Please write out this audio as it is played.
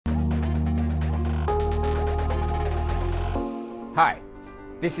Hi,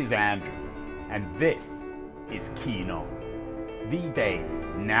 this is Andrew, and this is Keen On, the daily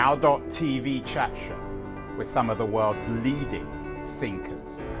now.tv chat show with some of the world's leading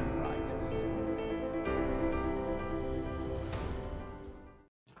thinkers and writers.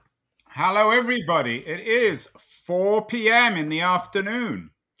 Hello, everybody. It is 4 p.m. in the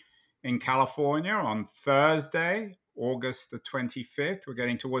afternoon in California on Thursday, August the 25th. We're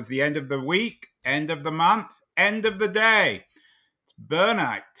getting towards the end of the week, end of the month, end of the day.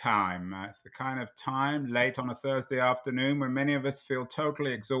 Burnout time. It's the kind of time late on a Thursday afternoon when many of us feel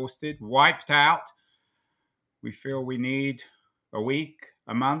totally exhausted, wiped out. We feel we need a week,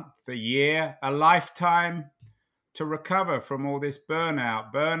 a month, a year, a lifetime to recover from all this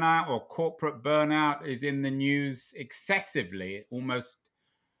burnout. Burnout or corporate burnout is in the news excessively, almost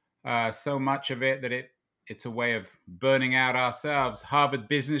so much of it that it's a way of burning out ourselves. Harvard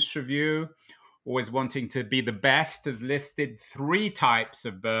Business Review, always wanting to be the best, has listed 3 types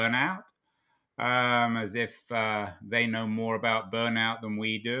of burnout, as if they know more about burnout than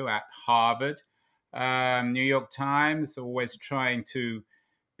we do at Harvard. New York Times, always trying to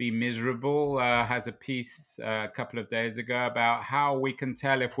be miserable, has a piece a couple of days ago about how we can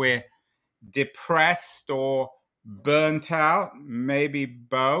tell if we're depressed or burnt out, maybe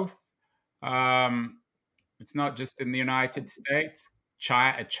both. It's not just in the United States.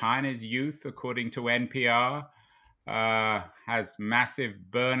 China's youth, according to NPR, has massive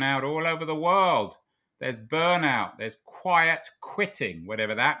burnout all over the world. There's burnout, there's quiet quitting,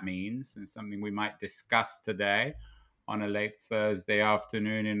 whatever that means, and something we might discuss today on a late Thursday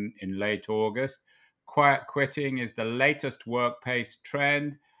afternoon in late August. Quiet quitting is the latest workplace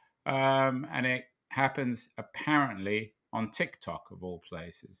trend, and it happens apparently on TikTok, of all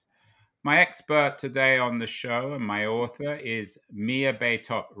places. My expert today on the show and my author is Mia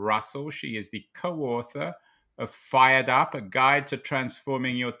Baytop Russell. She is the co-author of Fired Up, a guide to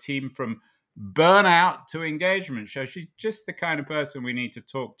transforming your team from burnout to engagement. So she's just the kind of person we need to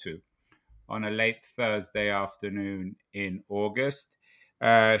talk to on a late Thursday afternoon in August.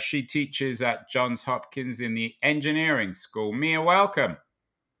 She teaches at Johns Hopkins in the engineering school. Mia, welcome.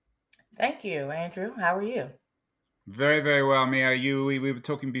 Thank you, Andrew. How are you? Very, very well, Mia. We were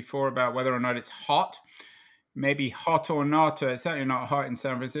talking before about whether or not it's hot. Maybe hot or not. It's certainly not hot in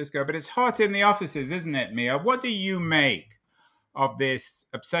San Francisco, but it's hot in the offices, isn't it, Mia? What do you make of this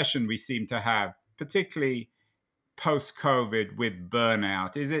obsession we seem to have, particularly post-COVID with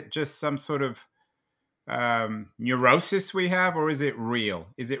burnout? Is it just some sort of neurosis we have, or is it real?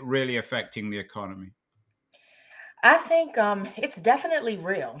 Is it really affecting the economy? I think it's definitely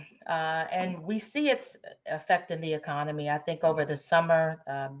real, and we see its effect in the economy. I think over the summer,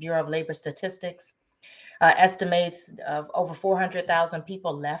 Bureau of Labor Statistics estimates of over 400,000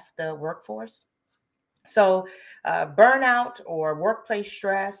 people left the workforce. So, burnout or workplace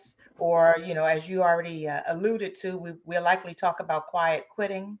stress, or as you already alluded to, we'll likely talk about quiet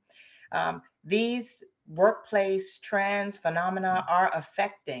quitting. These workplace trends, phenomena are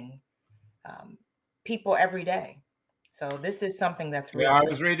affecting um, people every day. So this is something that's Yeah, real I for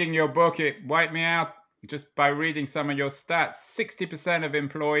was sure. reading your book. It wiped me out just by reading some of your stats. 60% of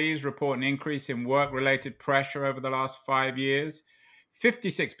employees report an increase in work-related pressure over the last 5 years.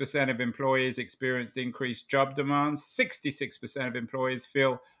 56% of employees experienced increased job demands. 66% of employees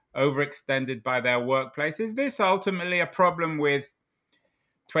feel overextended by their workplace. Is this ultimately a problem with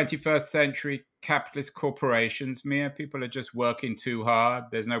 21st century capitalist corporations, Mia? People are just working too hard.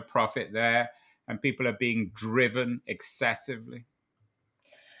 There's no profit there, and people are being driven excessively.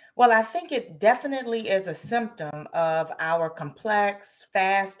 Well, I think it definitely is a symptom of our complex,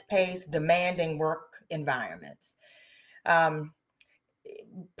 fast-paced, demanding work environments. Um,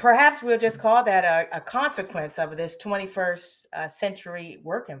 Perhaps we'll just call that a consequence of this 21st century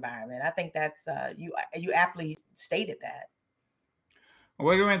work environment. I think that's you aptly stated that.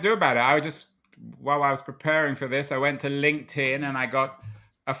 What are you going to do about it? While I was preparing for this, I went to LinkedIn and I got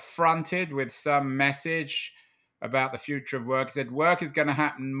affronted with some message about the future of work. It said, work is going to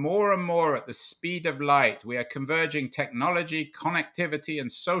happen more and more at the speed of light. We are converging technology, connectivity,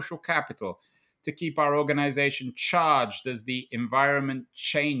 and social capital to keep our organization charged as the environment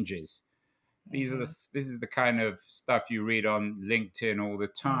changes. Mhm, This is the kind of stuff you read on LinkedIn all the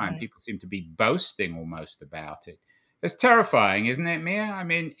time. mhm. People seem to be boasting almost about it. It's terrifying, isn't it, Mia? I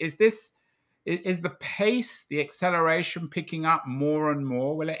mean, is the pace, the acceleration picking up more and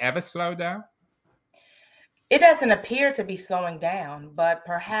more? Will it ever slow down? It doesn't appear to be slowing down, but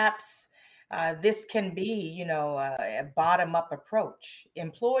perhaps this can be, a bottom-up approach.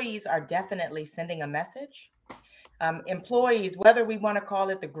 Employees are definitely sending a message. employees, whether we want to call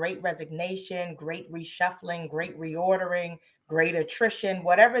it the great resignation, great reshuffling, great reordering, great attrition,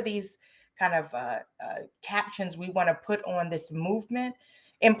 whatever these kind of captions we want to put on this movement,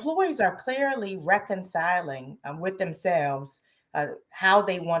 employees are clearly reconciling with themselves how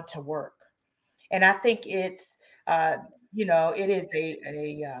they want to work. And I think it's, it is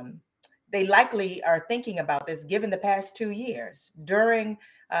they likely are thinking about this given the past 2 years. During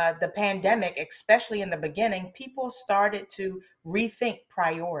the pandemic, especially in the beginning, people started to rethink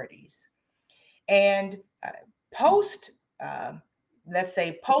priorities. And post, uh, let's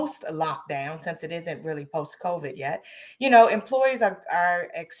say post lockdown, since it isn't really post COVID yet, employees are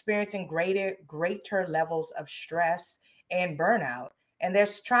experiencing greater levels of stress and burnout. And they're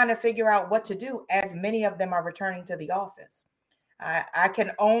trying to figure out what to do as many of them are returning to the office. I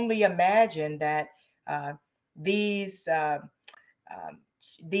can only imagine that uh, these uh, um,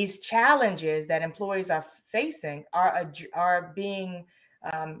 these challenges that employees are facing are being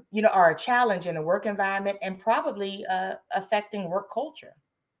are a challenge in the work environment and probably affecting work culture.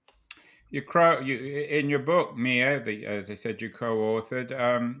 In your book, Mia, as I said, you co-authored.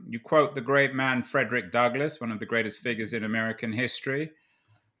 You quote the great man Frederick Douglass, one of the greatest figures in American history,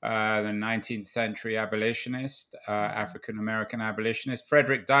 the 19th century abolitionist, African American abolitionist.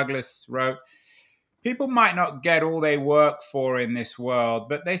 Frederick Douglass wrote, "People might not get all they work for in this world,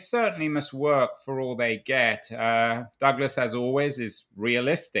 but they certainly must work for all they get." Douglass, as always, is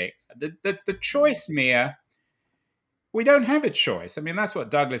realistic. The choice, Mia, we don't have a choice. I mean, that's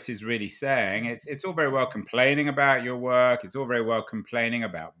what Douglass is really saying. It's all very well complaining about your work. It's all very well complaining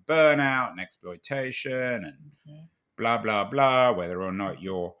about burnout and exploitation and blah, blah, blah, whether or not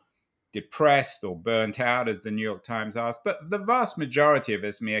you're depressed or burnt out, as the New York Times asked. But the vast majority of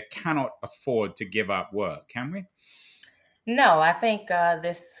us, Mia, cannot afford to give up work, can we? No, I think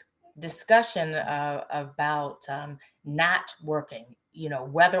this discussion about not working,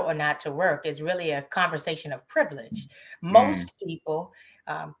 whether or not to work, is really a conversation of privilege. Mm. Most people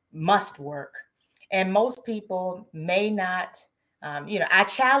must work, and most people may not. I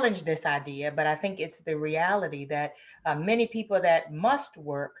challenge this idea, but I think it's the reality that many people that must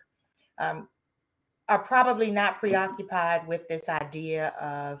work um, are probably not preoccupied with this idea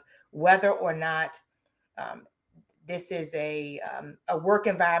of whether or not um, this is a work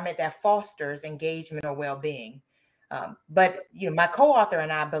environment that fosters engagement or well-being. But my co-author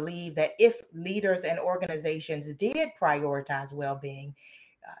and I believe that if leaders and organizations did prioritize well-being,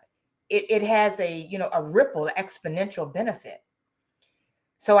 it has a ripple exponential benefit.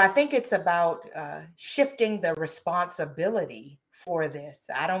 So I think it's about shifting the responsibility for this.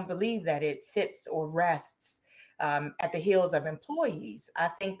 I don't believe that it sits or rests at the heels of employees. I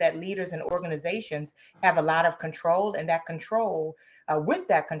think that leaders and organizations have a lot of control, and that control, with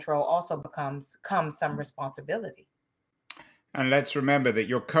that control, also comes some responsibility. And let's remember that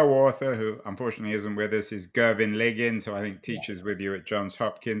your co-author, who unfortunately isn't with us, is Gervin Liggins, who I think teaches Yes. with you at Johns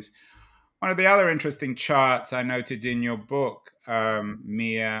Hopkins. One of the other interesting charts I noted in your book,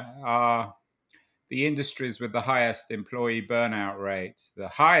 Mia, are the industries with the highest employee burnout rates. The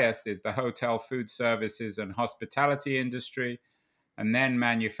highest is the hotel, food services, and hospitality industry, and then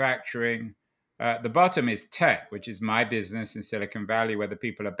manufacturing. The bottom is tech, which is my business in Silicon Valley, where the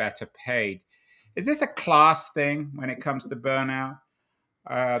people are better paid. Is this a class thing when it comes to burnout?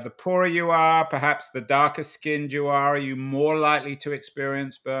 The poorer you are, perhaps the darker skinned you are you more likely to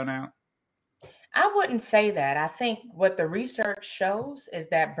experience burnout? I wouldn't say that. I think what the research shows is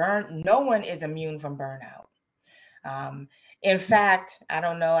that no one is immune from burnout. Um, in fact, I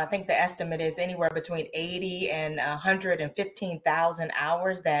don't know, I think the estimate is anywhere between 80 and 115,000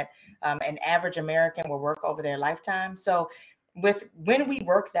 hours that an average American will work over their lifetime. So when we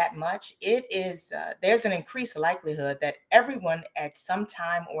work that much, it is there's an increased likelihood that everyone at some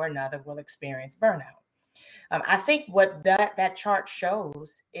time or another will experience burnout. I think what that chart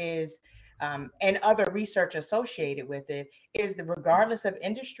shows is, and other research associated with it, is that regardless of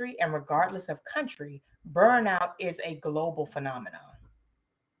industry and regardless of country, burnout is a global phenomenon.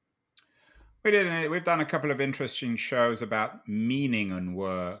 We've done a couple of interesting shows about meaning and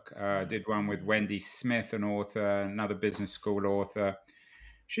work. Did one with Wendy Smith, an author, another business school author.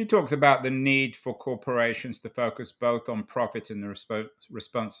 She talks about the need for corporations to focus both on profit and the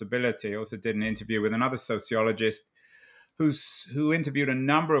responsibility. Also did an interview with another sociologist who interviewed a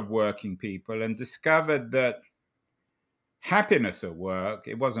number of working people and discovered that happiness at work,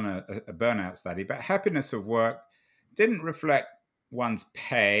 it wasn't a burnout study, but happiness at work didn't reflect one's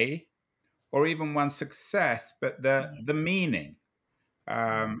pay or even one's success, but the meaning,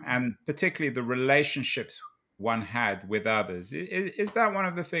 and particularly the relationships one had with others. Is that one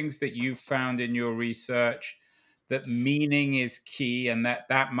of the things that you found in your research, that meaning is key and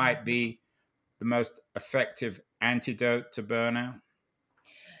that might be the most effective antidote to burnout?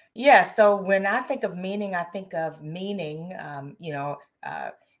 Yeah, so when I think of meaning, I think of meaning,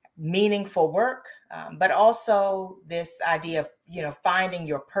 meaningful work, but also this idea of, finding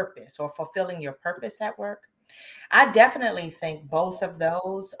your purpose or fulfilling your purpose at work. I definitely think both of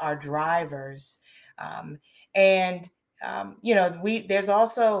those are drivers. Um, and we there's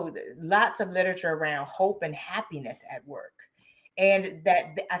also lots of literature around hope and happiness at work, and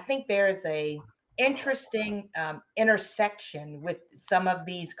that I think there is a interesting intersection with some of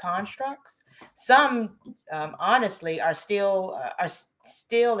these constructs. Some honestly are still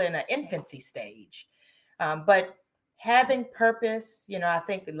in an infancy stage, but having purpose, I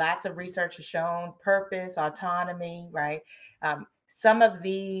think lots of research has shown purpose, autonomy, right? Some of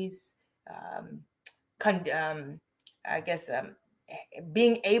these um, con- um, I guess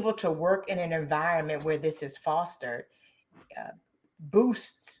being able to work in an environment where this is fostered uh,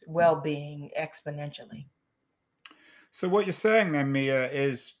 boosts well-being exponentially. So what you're saying then, Mia,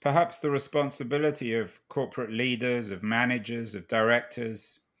 is perhaps the responsibility of corporate leaders, of managers, of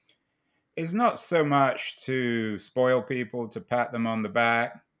directors is not so much to spoil people, to pat them on the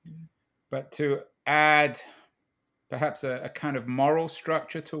back, but to add perhaps a kind of moral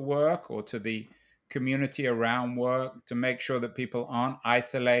structure to work or to the community around work to make sure that people aren't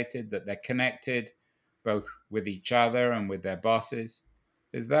isolated, that they're connected both with each other and with their bosses.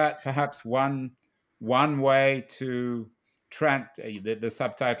 Is that perhaps one way to the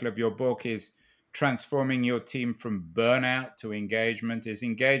subtitle of your book is transforming your team from burnout to engagement? Is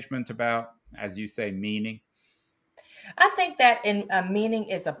engagement about, as you say, meaning? I think that in meaning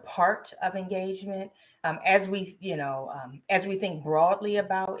is a part of engagement. As we think broadly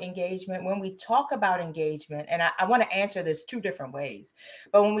about engagement, when we talk about engagement, and I want to answer this two different ways,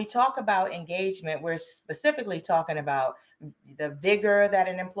 but when we talk about engagement, we're specifically talking about the vigor that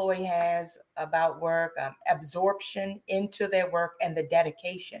an employee has about work, absorption into their work, and the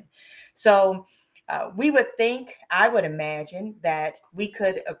dedication. So I would imagine that we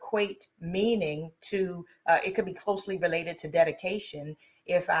could equate meaning to, it could be closely related to dedication.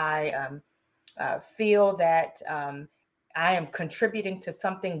 If I feel that I am contributing to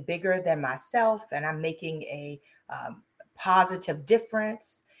something bigger than myself and I'm making a positive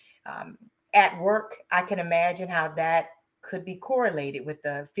difference um, at work, I can imagine how that could be correlated with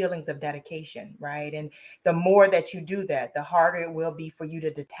the feelings of dedication, right? And the more that you do that, the harder it will be for you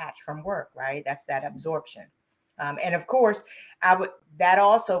to detach from work, right? That's that absorption. And of course, I would that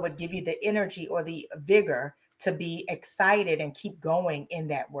also would give you the energy or the vigor to be excited and keep going in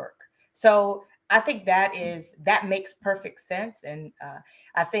that work. So I think that makes perfect sense. And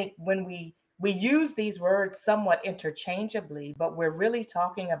I think when we use these words somewhat interchangeably, but we're really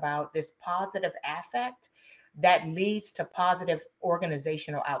talking about this positive affect that leads to positive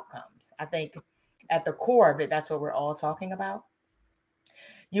organizational outcomes. I think at the core of it, that's what we're all talking about.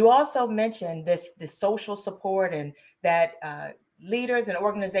 You also mentioned this social support and that leaders and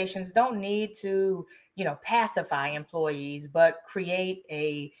organizations don't need to, pacify employees, but create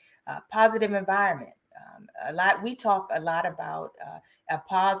a positive environment. We talk a lot about a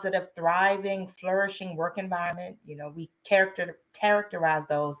positive, thriving, flourishing work environment. We characterize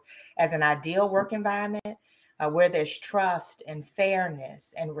those as an ideal work environment where there's trust and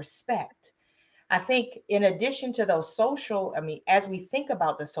fairness and respect. I think in addition to those as we think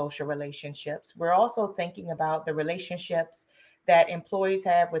about the social relationships, we're also thinking about the relationships that employees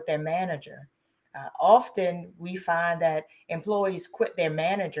have with their manager. Often we find that employees quit their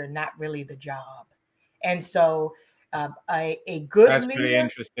manager, not really the job. And so a good That's really leader,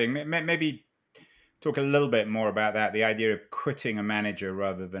 interesting. Maybe talk a little bit more about that, the idea of quitting a manager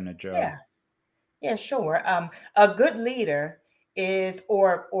rather than a job. yeah, yeah, sure. A good leader is,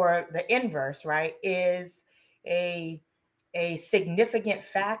 or the inverse, right, is a a significant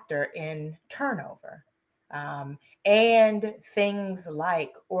factor in turnover. And things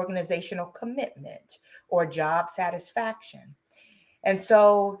like organizational commitment or job satisfaction. And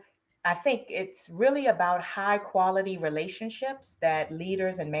so I think it's really about high quality relationships that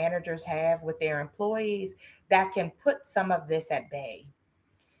leaders and managers have with their employees that can put some of this at bay.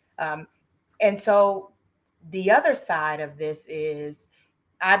 Um, and so the other side of this is,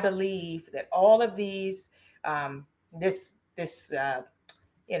 I believe that all of these, this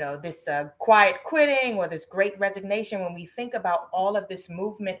quiet quitting or this great resignation, when we think about all of this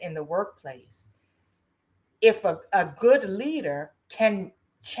movement in the workplace, if a good leader can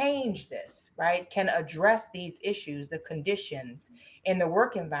change this, right, can address these issues, the conditions in the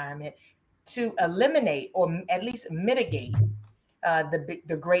work environment to eliminate or at least mitigate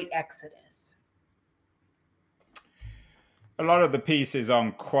the great exodus. A lot of the pieces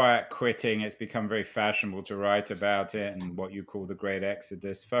on quiet quitting, it's become very fashionable to write about it, and what you call the great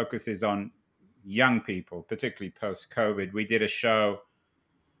exodus focuses on young people, particularly post-COVID. We did a show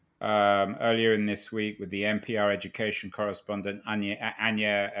earlier in this week with the NPR education correspondent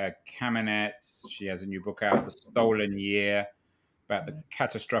Anya Kamenetz. She has a new book out, The Stolen Year, about the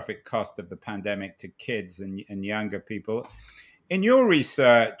catastrophic cost of the pandemic to kids and younger people. In your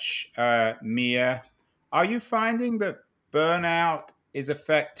research, Mia, are you finding that burnout is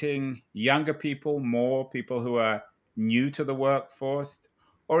affecting younger people more, people who are new to the workforce,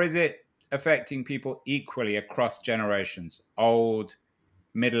 or is it affecting people equally across generations, old,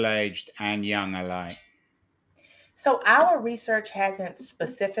 middle-aged, and young alike? So our research hasn't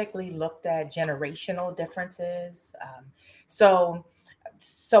specifically looked at generational differences. So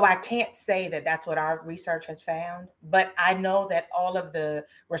so I can't say that that's what our research has found, but I know that all of the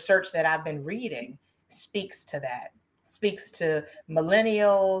research that I've been reading speaks to that, speaks to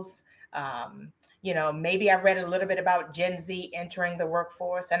millennials. Um, Maybe I read a little bit about Gen Z entering the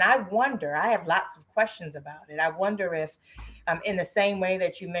workforce, and I wonder, I have lots of questions about it. I wonder if, in the same way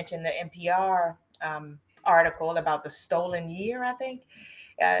that you mentioned the NPR article about the stolen year, I think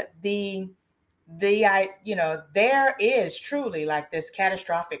there is truly like this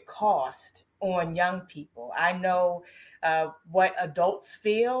catastrophic cost on young people. I know what adults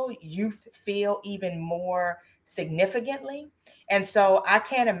feel, youth feel even more significantly. And so I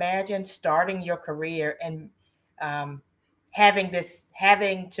can't imagine starting your career and um, having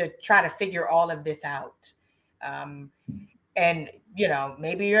to try to figure all of this out. Um, and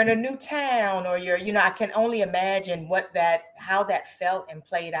maybe you're in a new town, or I can only imagine how that felt and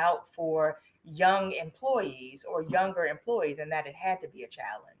played out for young employees or younger employees, and that it had to be a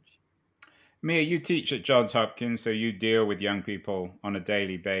challenge. Mia, you teach at Johns Hopkins, so you deal with young people on a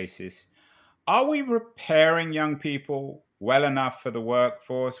daily basis. Are we preparing young people well enough for the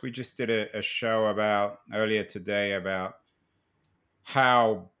workforce? We just did a show about earlier today about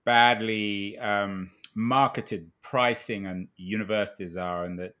how badly marketed pricing and universities are,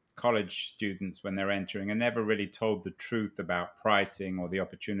 and that college students, when they're entering, are never really told the truth about pricing or the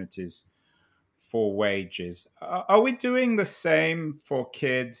opportunities for wages. Are we doing the same for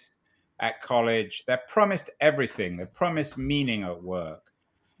kids at college? They're promised everything. They're promised meaning at work.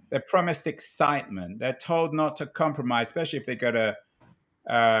 They're promised excitement. They're told not to compromise, especially if they go to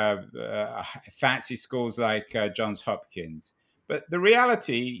fancy schools like Johns Hopkins. But the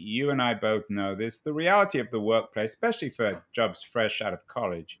reality, you and I both know this, the reality of the workplace, especially for jobs fresh out of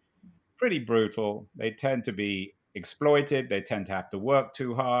college, pretty brutal. They tend to be exploited. They tend to have to work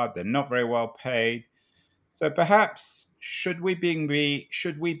too hard. They're not very well paid. So perhaps should we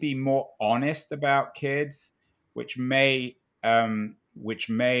be more honest about kids, which may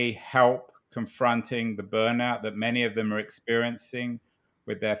help confronting the burnout that many of them are experiencing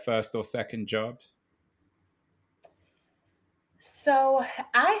with their first or second jobs? So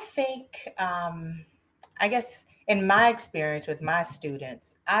I think, I guess, in my experience with my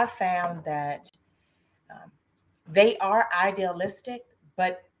students, I found that um, they are idealistic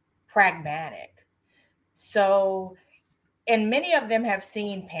but pragmatic. So, and many of them have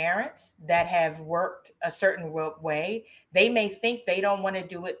seen parents that have worked a certain way. They may think they don't want to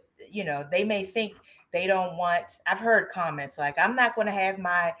do it. They may think they don't want. I've heard comments like, I'm not going to have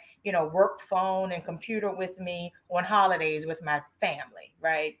my work phone and computer with me on holidays with my family,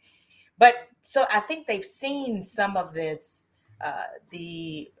 right? But so I think they've seen some of this,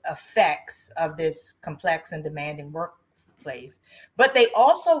 the effects of this complex and demanding workplace, but they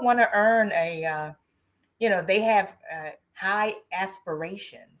also want to earn they have high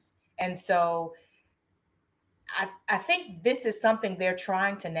aspirations. And so I think this is something they're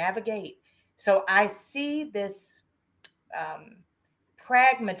trying to navigate. So I see this um,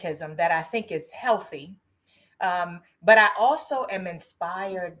 pragmatism that I think is healthy. But I also am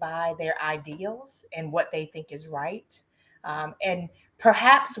inspired by their ideals and what they think is right. And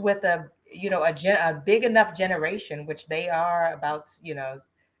perhaps with a big enough generation, which they are about,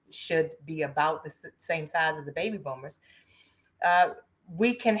 should be about the same size as the baby boomers, uh,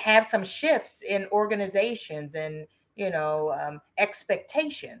 we can have some shifts in organizations and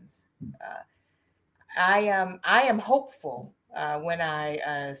expectations. Uh, I am hopeful when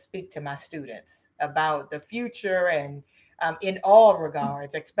I speak to my students about the future and in all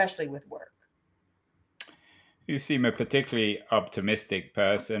regards, especially with work. You seem a particularly optimistic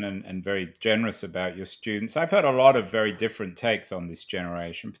person and very generous about your students. I've heard a lot of very different takes on this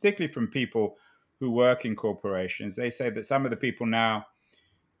generation, particularly from people who work in corporations. They say that some of the people now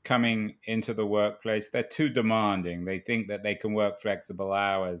coming into the workplace, they're too demanding. They think that they can work flexible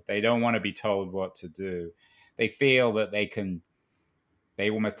hours. They don't want to be told what to do. they feel that they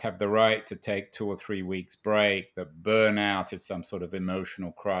almost have the right to take 2 or 3 weeks break, that burnout is some sort of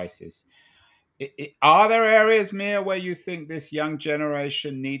emotional crisis. Are there areas, Mia, where you think this young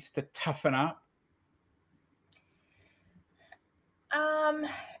generation needs to toughen up?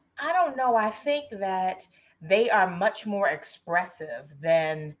 I don't know. I think that they are much more expressive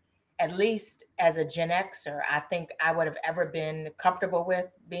than, at least as a Gen Xer, I think I would have ever been comfortable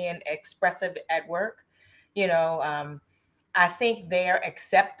with being expressive at work. You know, I think their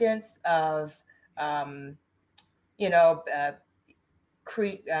acceptance of, um, you know,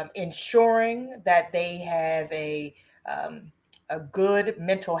 ensuring that they have um, a good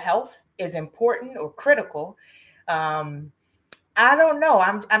mental health is important or critical. Um, I don't know.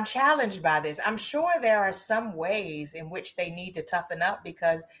 I'm challenged by this. I'm sure there are some ways in which they need to toughen up,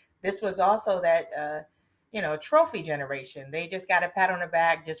 because this was also that trophy generation. They just got a pat on the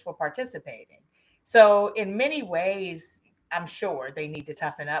back just for participating. So in many ways, I'm sure they need to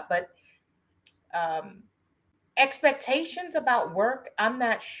toughen up. But um, expectations about work, I'm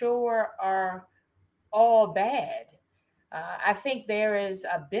not sure are all bad. I think there is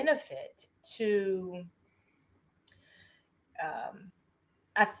a benefit to. Um,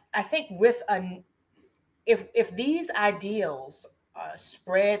 I think with a if these ideals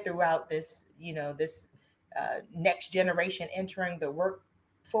spread throughout this next generation entering the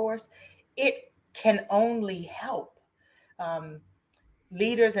workforce, it can only help um,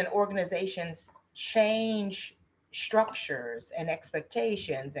 leaders and organizations change structures and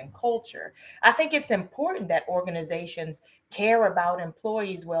expectations and culture. I think it's important that organizations care about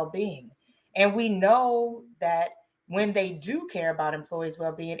employees' well-being. And we know that when they do care about employees'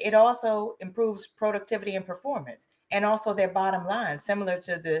 well-being, it also improves productivity and performance, and also their bottom line, similar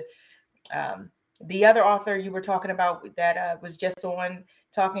to um, the other author you were talking about that was just on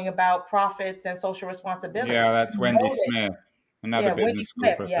talking about profits and social Yeah, responsibility. that's We Wendy know that. Smith, another Yeah, Wendy business school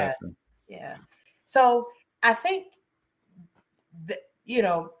Smith. professor. Yes. Yeah. So I think that,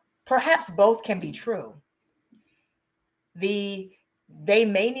 perhaps both can be true. They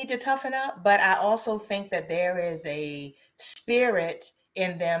may need to toughen up, but I also think that there is a spirit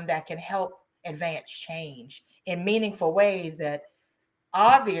in them that can help advance change in meaningful ways that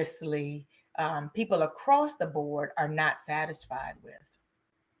obviously people across the board are not satisfied with.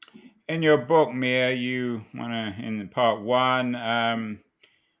 In your book, Mia, you want to, in part one,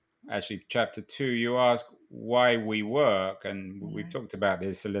 actually chapter two, you ask why we work, and we've Mhm. talked about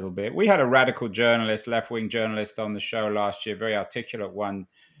this a little bit. We had a radical journalist, left-wing journalist on the show last year, very articulate one,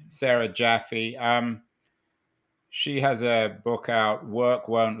 Sarah Jaffe. She has a book out, Work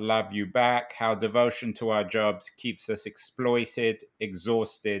Won't Love You Back: How Devotion to Our Jobs Keeps Us Exploited,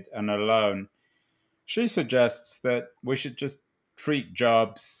 Exhausted, and Alone. She suggests that we should just treat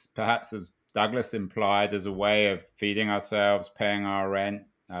jobs, perhaps as Douglas implied, as a way of feeding ourselves, paying our rent,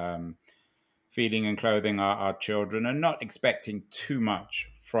 feeding and clothing our children, and not expecting too much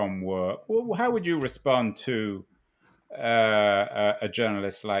from work. Well, how would you respond to a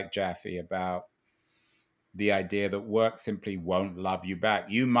journalist like Jaffe about the idea that work simply won't love you back?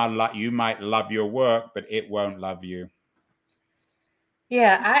 You might love your work, but it won't love you.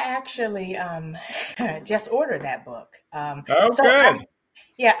 Yeah, I actually just ordered that book. Oh, So good.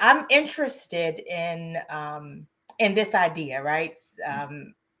 I'm interested in this idea, right?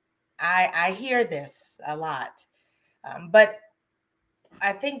 I hear this a lot, but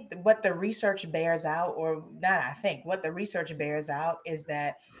I think what the research bears out, or not, I think what the research bears out is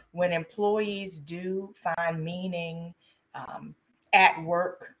that when employees do find meaning um, at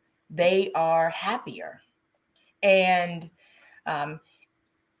work, they are happier, and um,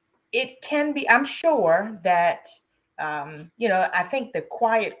 it can be. I'm sure that I think the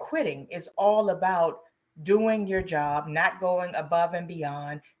quiet quitting is all about doing your job, not going above and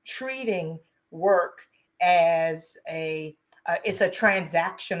beyond, treating work as it's a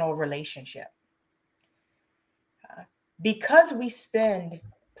transactional relationship. Because we spend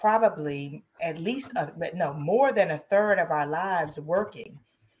probably at least but no more than a third of our lives working.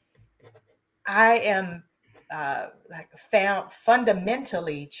 I am like found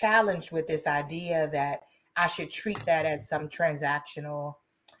fundamentally challenged with this idea that I should treat that as some transactional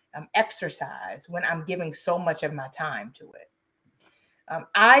exercise when I'm giving so much of my time to it.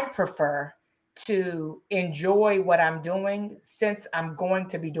 I'd prefer to enjoy what I'm doing, since I'm going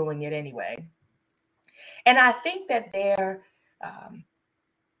to be doing it anyway. And I think that um,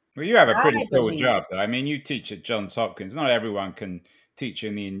 Well, you have a I pretty cool believe. job, though. I mean, you teach at Johns Hopkins. Not everyone can teach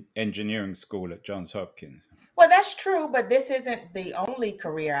in the engineering school at Johns Hopkins. Well, that's true, but this isn't the only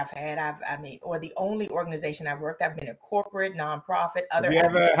career I've had. Or the only organization I've worked. I've been a corporate, nonprofit, Have other you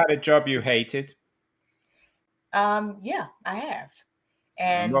ever advocacy. had a job you hated? Yeah, I have.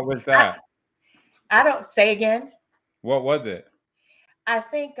 And what And was I, that? I don't say again. What was it? I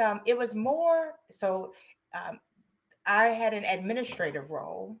think it was more so. Um, I had an administrative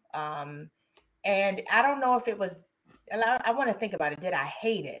role, and I don't know if it was. I want to think about it. Did I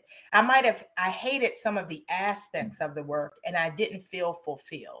hate it? I might have. I hated some of the aspects of the work, and I didn't feel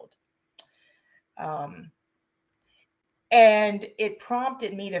fulfilled. Um, and it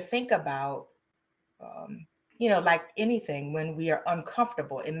prompted me to think about, like anything, when we are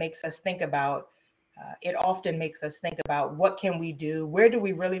uncomfortable, it makes us think about. It often makes us think about what can we do, where do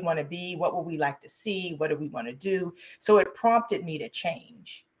we really want to be, what would we like to see, what do we want to do. So it prompted me to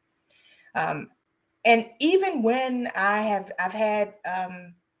change. Um, and even when I've had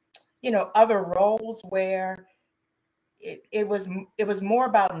other roles where it was more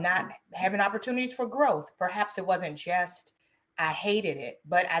about not having opportunities for growth. Perhaps it wasn't just I hated it,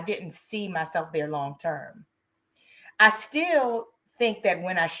 but I didn't see myself there long term. I still think that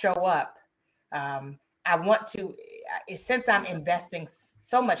when I show up, I want to, since I'm investing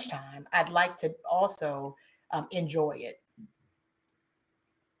so much time, I'd like to also enjoy it.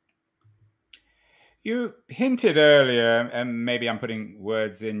 You hinted earlier, and maybe I'm putting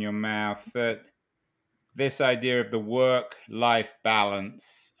words in your mouth, that this idea of the work-life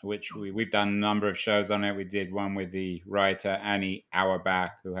balance, which we've done a number of shows on it. We did one with the writer Annie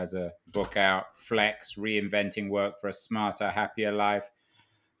Auerbach, who has a book out, Flex, Reinventing Work for a Smarter, Happier Life.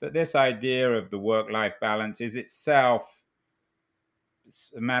 That this idea of the work-life balance is itself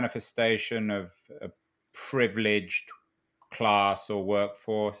a manifestation of a privileged class or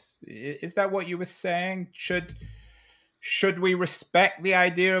workforce. Is that what you were saying? Should we respect the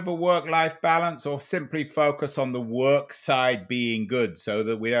idea of a work-life balance, or simply focus on the work side being good so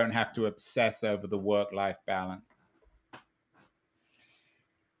that we don't have to obsess over the work-life balance?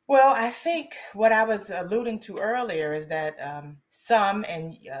 Well, I think what I was alluding to earlier is that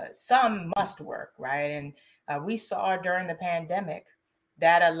some must work, right? And we saw during the pandemic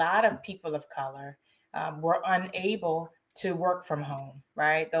that a lot of people of color were unable to work from home,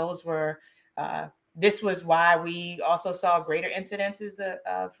 right? This was why we also saw greater incidences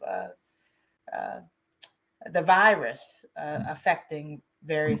of uh, the virus affecting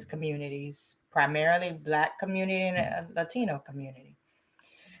various communities, primarily Black community and Latino community.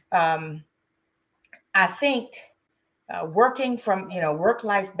 Um, I think working from,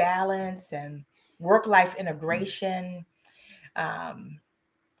 work-life balance and work-life integration. Um,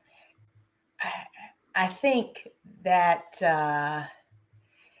 I, I think that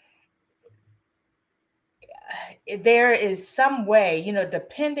there is some way,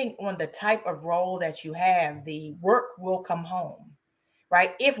 depending on the type of role that you have, the work will come home,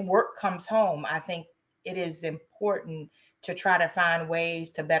 right? If work comes home, I think it is important to try to find ways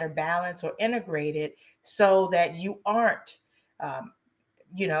to better balance or integrate it so that you aren't um,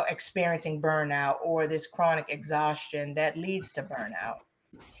 experiencing burnout or this chronic exhaustion that leads to burnout.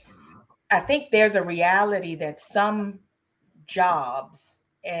 I think there's a reality that some jobs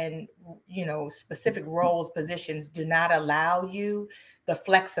and specific roles, positions do not allow you the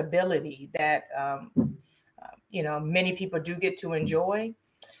flexibility that many people do get to enjoy.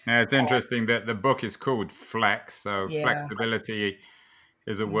 Now, it's interesting that the book is called Flex, so Yeah. flexibility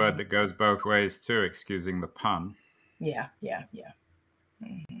is a word Mhm. that goes both ways too, excusing the pun. Yeah, yeah, yeah.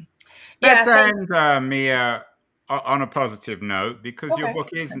 Mhm. Yeah, Let's I think. end, Mia, on a positive note, because your Okay. book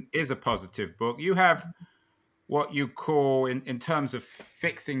is a positive book. You have what you call, in terms of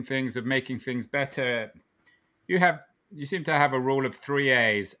fixing things, of making things better, you have you seem to have a rule of 3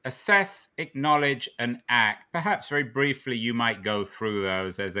 A's: assess, acknowledge, and act. Perhaps very briefly you might go through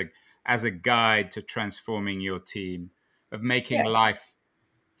those as a guide to transforming your team, of making Yeah. life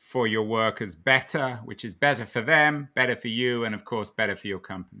for your workers better, which is better for them, better for you, and of course better for your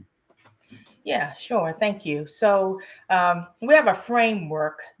company. Yeah, sure. Thank you. So we have a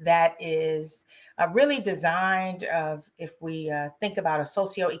framework that is really designed of, if we think about a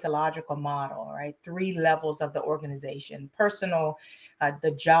socio-ecological model, right? 3 levels of the organization: personal,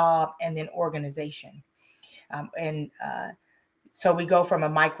 the job, and then organization. And So we go from a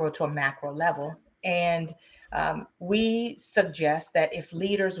micro to a macro level. And we suggest that if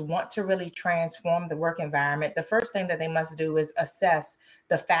leaders want to really transform the work environment, the first thing that they must do is assess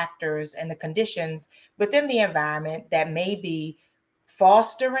the factors and the conditions within the environment that may be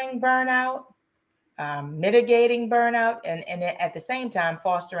fostering burnout, mitigating burnout, and at the same time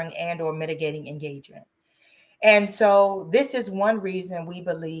fostering and or mitigating engagement. And so this is one reason we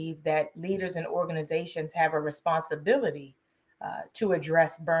believe that leaders and organizations have a responsibility to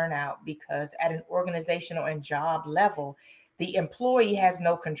address burnout, because at an organizational and job level, the employee has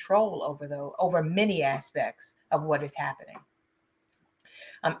no control over many aspects of what is happening.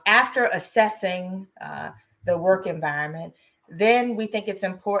 After assessing the work environment, then we think it's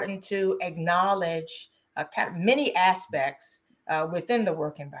important to acknowledge kind of many aspects within the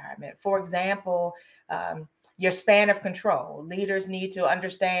work environment. For example, your span of control. Leaders need to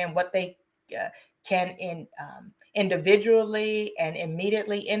understand what they can individually and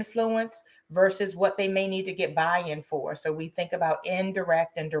immediately influence versus what they may need to get buy-in for. So we think about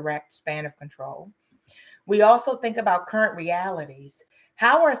indirect and direct span of control. We also think about current realities.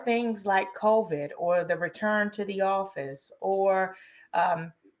 How are things like COVID or the return to the office or,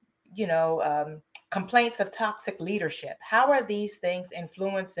 complaints of toxic leadership? How are these things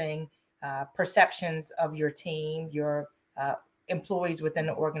influencing perceptions of your team, your employees within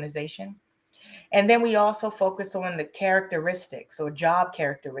the organization? And then we also focus on the characteristics or job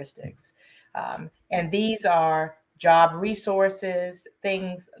characteristics. And these are job resources,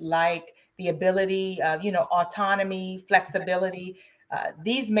 things like the ability, autonomy, flexibility.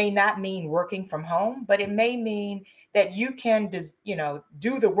 These may not mean working from home, but it may mean that you can,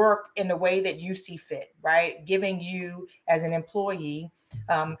 do the work in the way that you see fit, right? Giving you as an employee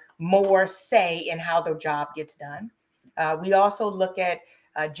more say in how the job gets done. We also look at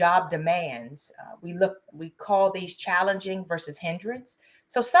job demands. We call these challenging versus hindrance.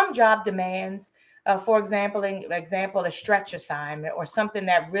 So some job demands, for example, a stretch assignment or something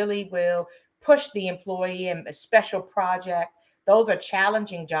that really will push the employee in a special project. Those are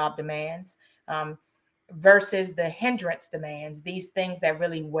challenging job demands versus the hindrance demands, these things that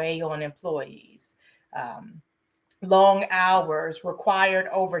really weigh on employees. Long hours, required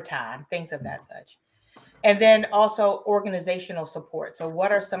overtime, things of that such. And then also organizational support. So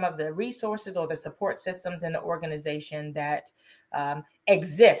what are some of the resources or the support systems in the organization that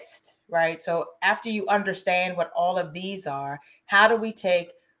exist, right? So after you understand what all of these are, how do we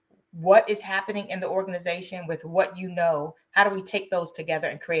take what is happening in the organization with what you know? How do we take those together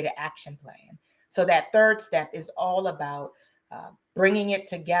and create an action plan? So that third step is all about bringing it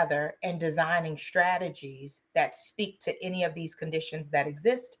together and designing strategies that speak to any of these conditions that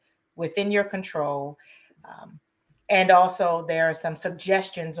exist within your control. And also there are some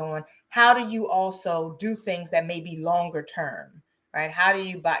suggestions on how do you also do things that may be longer term, right? How do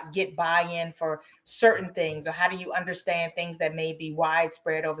you get buy-in for certain things, or how do you understand things that may be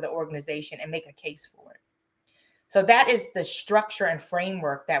widespread over the organization and make a case for it? So that is the structure and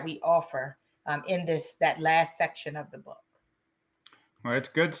framework that we offer in that last section of the book. Well, it's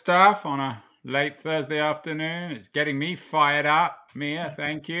good stuff on a late Thursday afternoon. It's getting me fired up. Mia,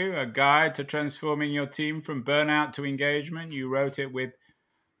 thank you. A guide to transforming your team from burnout to engagement. You wrote it with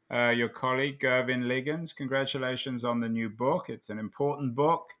your colleague, Gervin Liggins. Congratulations on the new book. It's an important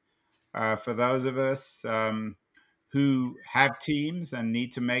book for those of us who have teams and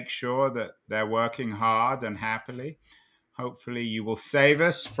need to make sure that they're working hard and happily. Hopefully you will save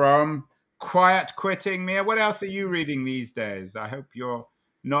us from quiet quitting. Mia, what else are you reading these days? I hope you're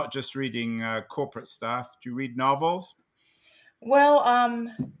not just reading corporate stuff. Do you read novels? Well,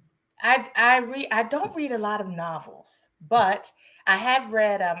 I don't read a lot of novels, but I have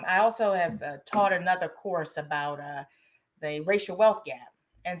read. I also have taught another course about the racial wealth gap,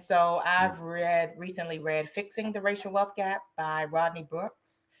 and so I've recently read "Fixing the Racial Wealth Gap" by Rodney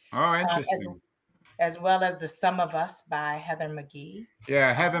Brooks. Oh, interesting. As well as "The Sum of Us" by Heather McGhee.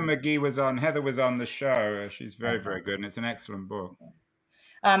 Yeah, Heather was on the show. She's very, very good, and it's an excellent book.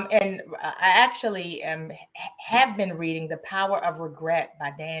 And I actually have been reading "The Power of Regret"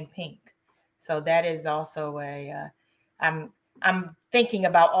 by Dan Pink. So that is also I'm thinking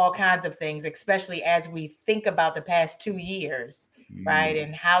about all kinds of things, especially as we think about the past 2 years, right?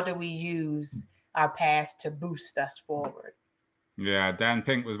 And how do we use our past to boost us forward? Yeah, Dan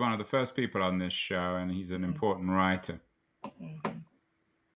Pink was one of the first people on this show, and he's an important writer. Mm-hmm.